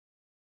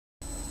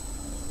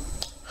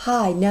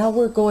Hi, now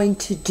we're going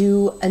to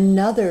do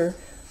another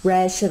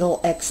rational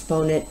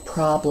exponent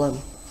problem.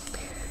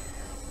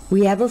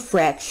 We have a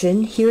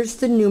fraction. Here's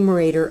the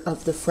numerator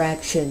of the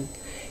fraction.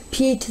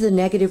 P to the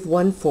negative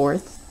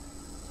 1/4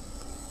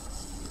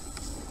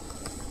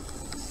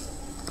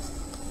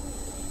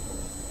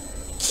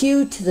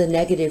 Q to the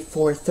negative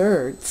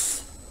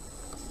 4/3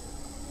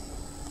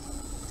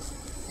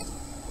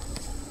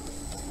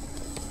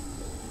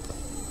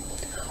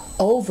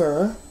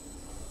 over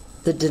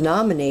the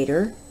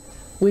denominator,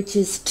 which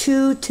is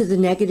 2 to the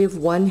negative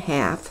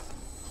 1/2.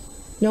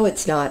 No,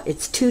 it's not.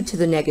 It's 2 to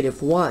the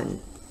negative 1.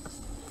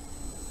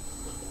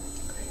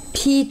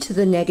 P to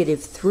the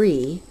negative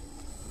 3.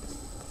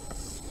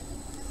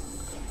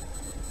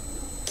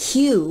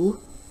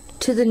 Q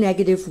to the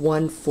negative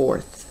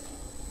 1/4.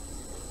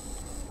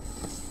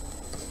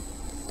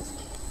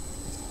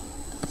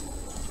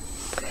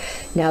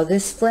 Now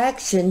this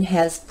fraction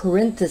has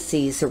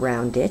parentheses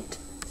around it,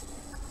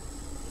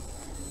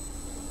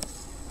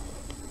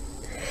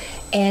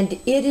 and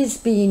it is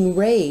being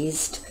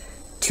raised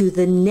to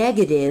the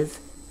negative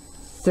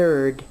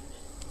 3rd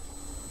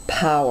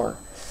power.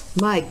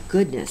 My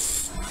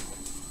goodness.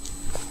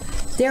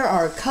 There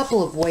are a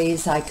couple of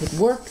ways I could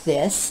work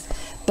this,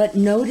 but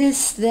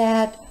notice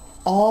that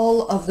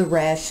all of the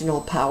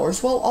rational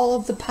powers, well, all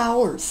of the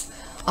powers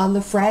on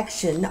the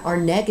fraction are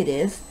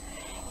negative,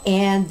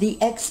 and the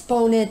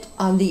exponent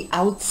on the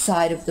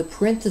outside of the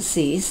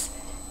parentheses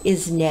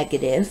is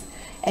negative.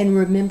 And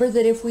remember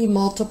that if we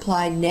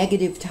multiply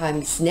negative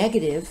times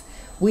negative,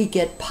 we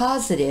get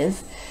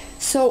positive.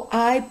 So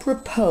I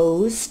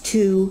propose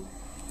to,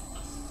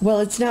 well,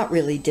 it's not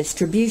really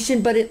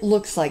distribution, but it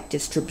looks like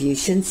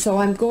distribution, so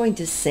I'm going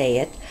to say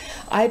it.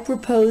 I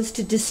propose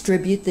to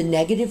distribute the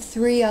negative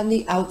 3 on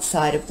the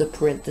outside of the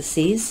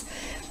parentheses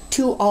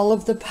to all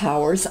of the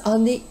powers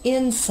on the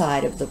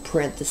inside of the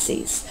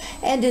parentheses.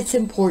 And it's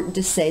important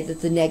to say that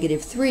the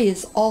negative 3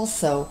 is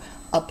also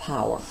a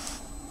power.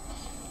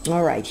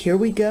 All right, here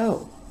we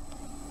go.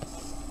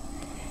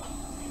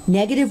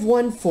 Negative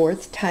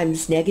 1/4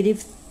 times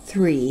negative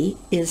 3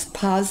 is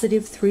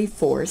positive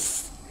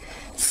 3/4.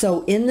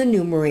 So in the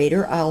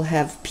numerator, I'll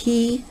have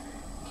P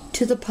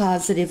to the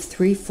positive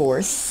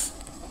 3/4.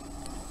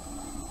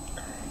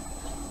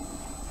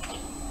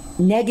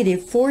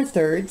 Negative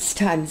 4/3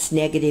 times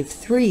negative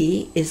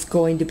 3 is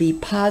going to be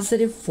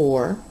positive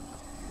 4.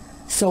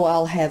 So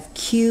I'll have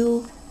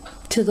Q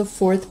to the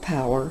 4th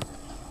power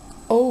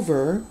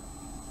over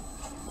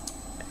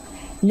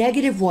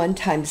negative 1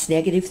 times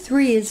negative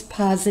 3 is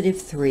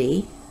positive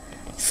 3.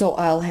 So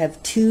I'll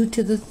have 2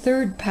 to the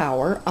 3rd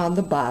power on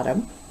the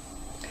bottom.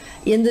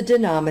 In the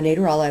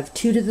denominator, I'll have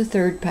 2 to the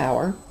 3rd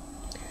power.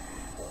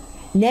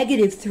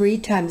 Negative 3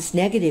 times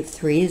negative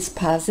 3 is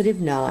positive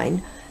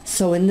 9.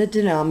 So in the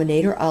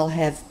denominator, I'll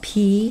have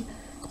P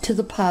to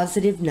the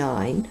positive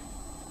 9.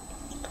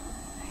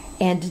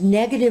 And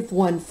negative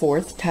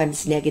 1/4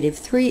 times negative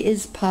 3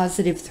 is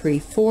positive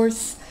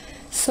 3/4.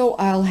 So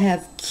I'll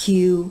have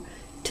Q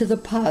to the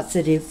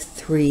positive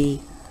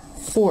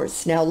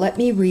 3/4. Now let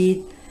me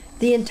read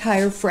the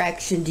entire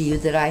fraction to you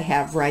that I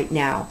have right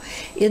now.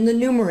 In the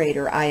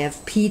numerator, I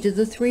have P to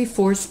the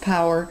 3/4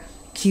 power,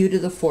 Q to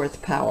the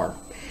 4th power.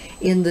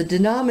 In the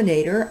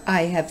denominator,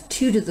 I have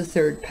 2 to the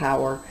 3rd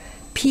power,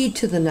 P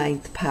to the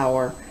 9th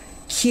power,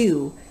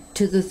 Q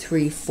to the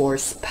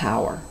 3/4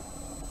 power.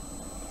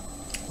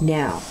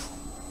 Now,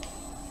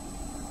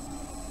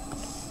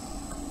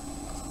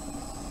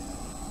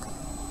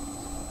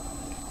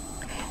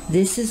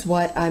 this is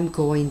what I'm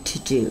going to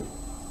do.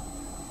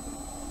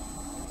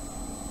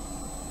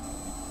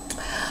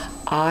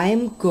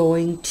 I'm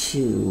going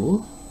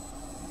to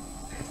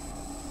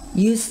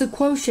use the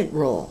quotient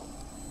rule.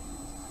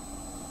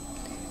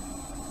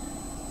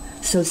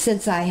 So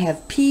since I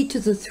have P to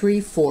the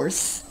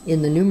 3/4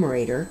 in the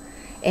numerator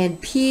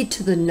and P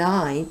to the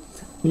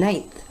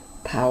 9th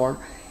power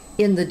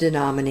in the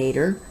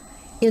denominator,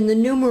 in the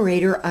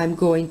numerator I'm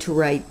going to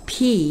write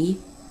P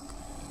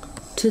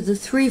to the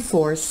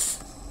 3/4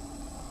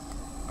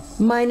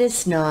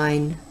 minus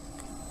 9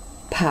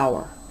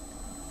 power.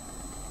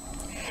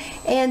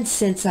 And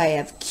since I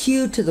have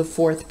Q to the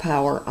 4th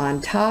power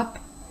on top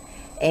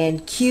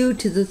and Q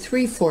to the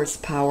 3/4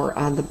 power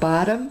on the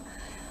bottom,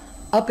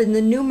 up in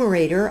the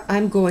numerator,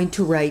 I'm going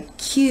to write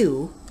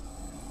Q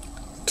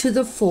to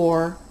the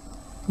 4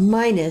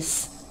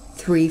 minus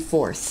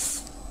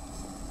 3/4.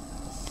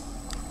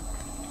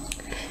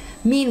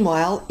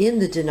 Meanwhile, in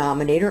the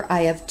denominator,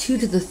 I have 2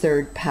 to the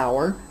 3rd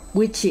power,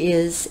 which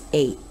is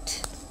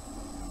 8.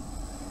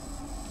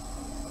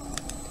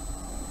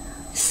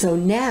 So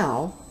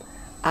now,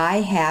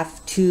 I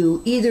have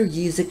to either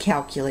use a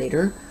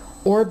calculator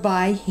or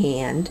by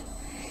hand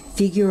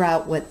figure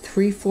out what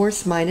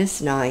 3/4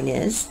 minus 9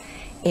 is.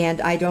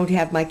 And I don't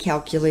have my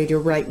calculator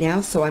right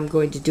now, so I'm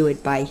going to do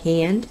it by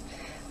hand,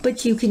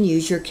 but you can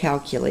use your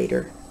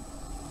calculator.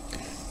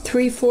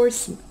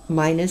 3/4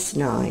 minus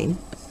 9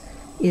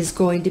 is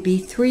going to be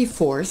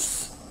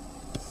 3/4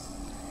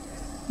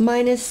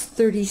 minus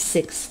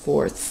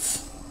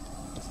 36/4.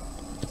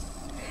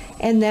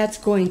 and that's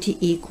going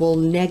to equal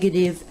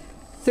negative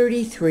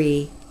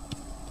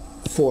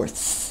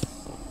 33/4.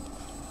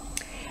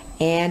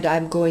 And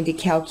I'm going to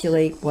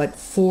calculate what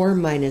 4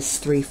 minus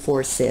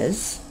 3/4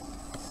 is.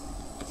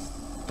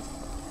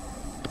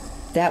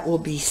 That will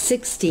be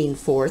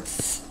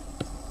 16/4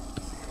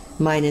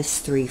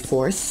 minus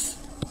 3/4,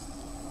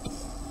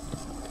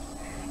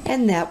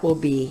 and that will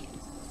be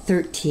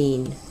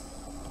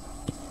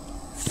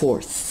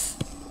 13/4.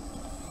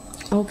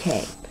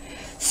 Okay,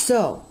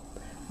 so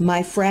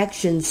my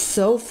fraction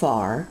so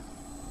far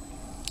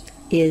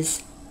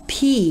is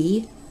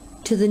p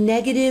to the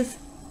negative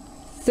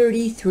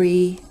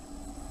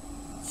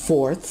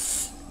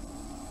 33/4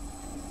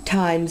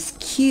 times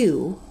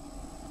q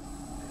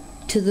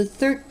to the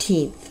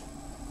 13th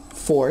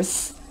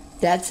fourth,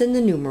 that's in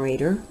the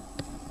numerator,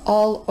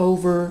 all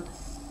over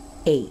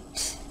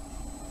 8.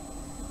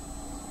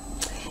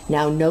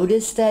 Now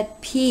notice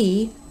that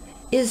p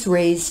is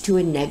raised to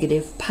a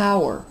negative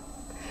power.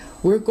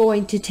 We're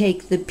going to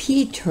take the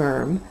p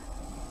term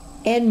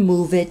and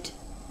move it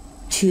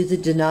to the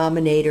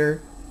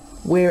denominator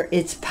where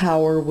its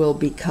power will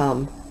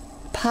become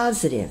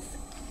positive.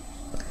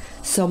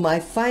 So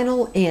my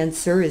final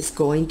answer is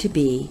going to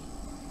be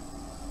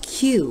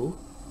q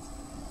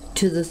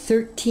to the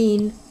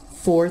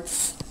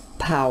 13/4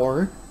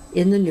 power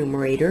in the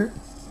numerator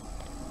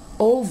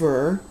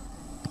over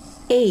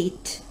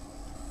 8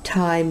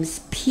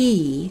 times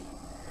p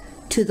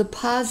to the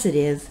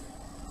positive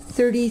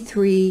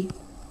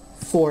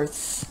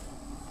 33/4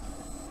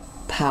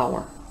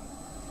 power.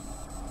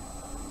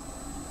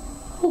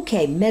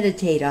 Okay,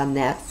 meditate on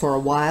that for a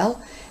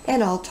while,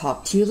 and I'll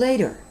talk to you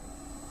later.